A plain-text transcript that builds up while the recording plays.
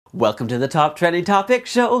Welcome to the Top Trending Topic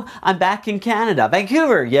Show. I'm back in Canada,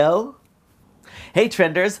 Vancouver, yo! Hey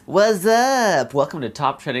trenders, what's up? Welcome to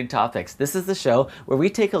Top Trending Topics. This is the show where we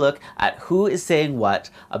take a look at who is saying what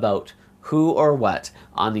about who or what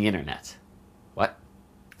on the internet. What?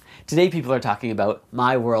 Today people are talking about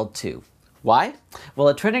My World 2. Why? Well,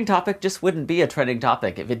 a trending topic just wouldn't be a trending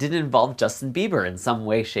topic if it didn't involve Justin Bieber in some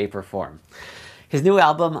way, shape, or form. His new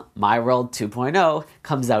album, My World 2.0,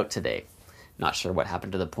 comes out today. Not sure what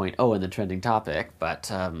happened to the .0 in the trending topic,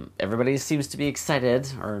 but everybody seems to be excited,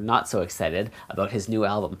 or not so excited, about his new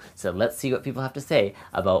album. So let's see what people have to say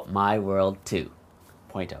about My World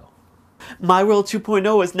 2.0. My World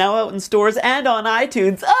 2.0 is now out in stores and on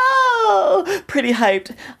iTunes. Oh, pretty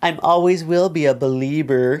hyped. I'm always will be a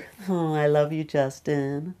believer. Oh, I love you,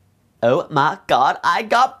 Justin. Oh my god, I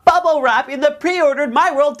got bubble wrap in the pre-ordered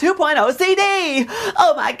My World 2.0 CD!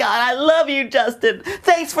 Oh my god, I love you, Justin!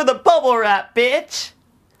 Thanks for the bubble wrap, bitch!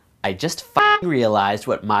 I just realized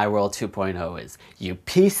what My World 2.0 is. You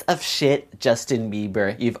piece of shit, Justin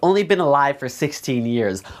Bieber. You've only been alive for 16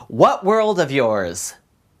 years. What world of yours?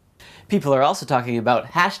 People are also talking about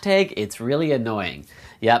hashtag it's really annoying.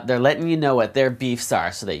 Yep, they're letting you know what their beefs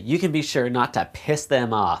are so that you can be sure not to piss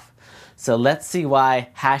them off. So let's see why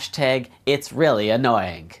hashtag it's really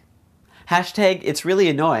annoying. Hashtag it's really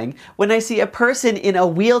annoying when I see a person in a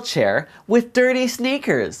wheelchair with dirty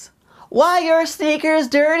sneakers. Why your sneakers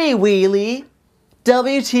dirty, wheelie?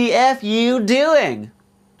 WTF you doing?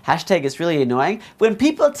 Hashtag it's really annoying when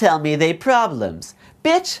people tell me they problems.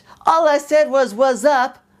 Bitch, all I said was what's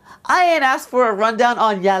up. I ain't asked for a rundown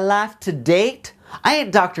on ya life to date. I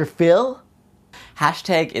ain't Dr. Phil.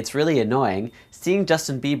 Hashtag it's really annoying seeing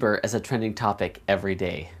Justin Bieber as a trending topic every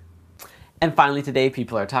day. And finally today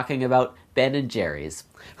people are talking about Ben & Jerry's.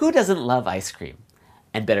 Who doesn't love ice cream?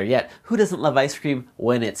 And better yet, who doesn't love ice cream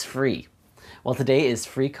when it's free? Well, today is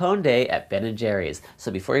free cone day at Ben & Jerry's.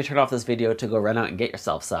 So before you turn off this video to go run out and get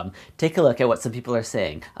yourself some, take a look at what some people are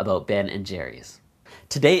saying about Ben & Jerry's.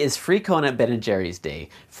 Today is free cone at Ben & Jerry's day,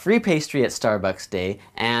 free pastry at Starbucks day,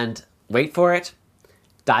 and wait for it,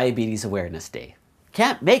 Diabetes Awareness Day.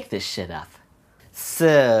 Can't make this shit up.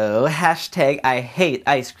 So, hashtag I hate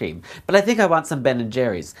ice cream, but I think I want some Ben &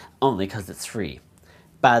 Jerry's, only because it's free.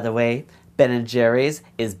 By the way, Ben & Jerry's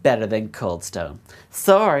is better than Cold Stone.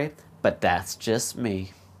 Sorry, but that's just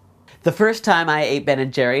me. The first time I ate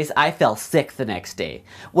Ben & Jerry's, I fell sick the next day.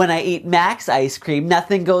 When I eat Max ice cream,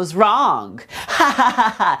 nothing goes wrong. Ha ha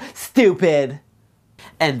ha ha, stupid.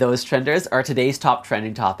 And those trenders are today's top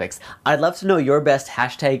trending topics. I'd love to know your best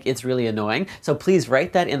hashtag it's really annoying, so please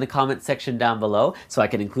write that in the comment section down below so I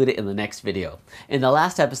can include it in the next video. In the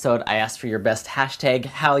last episode, I asked for your best hashtag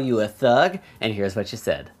how you a thug, and here's what you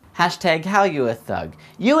said. Hashtag how you a thug.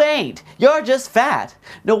 You ain't, you're just fat.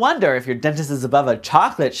 No wonder if your dentist is above a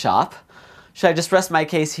chocolate shop. Should I just rest my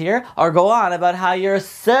case here, or go on about how you're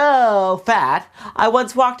so fat I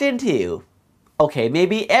once walked into you? Okay,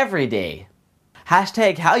 maybe every day.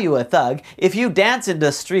 Hashtag how you a thug if you dance in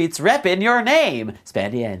the streets reppin' your name.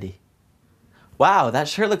 Spandy Andy. Wow, that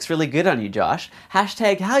sure looks really good on you, Josh.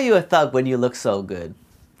 Hashtag how you a thug when you look so good.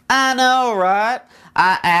 I know, right?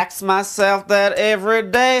 I ask myself that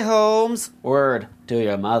every day, Holmes. Word to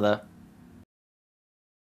your mother.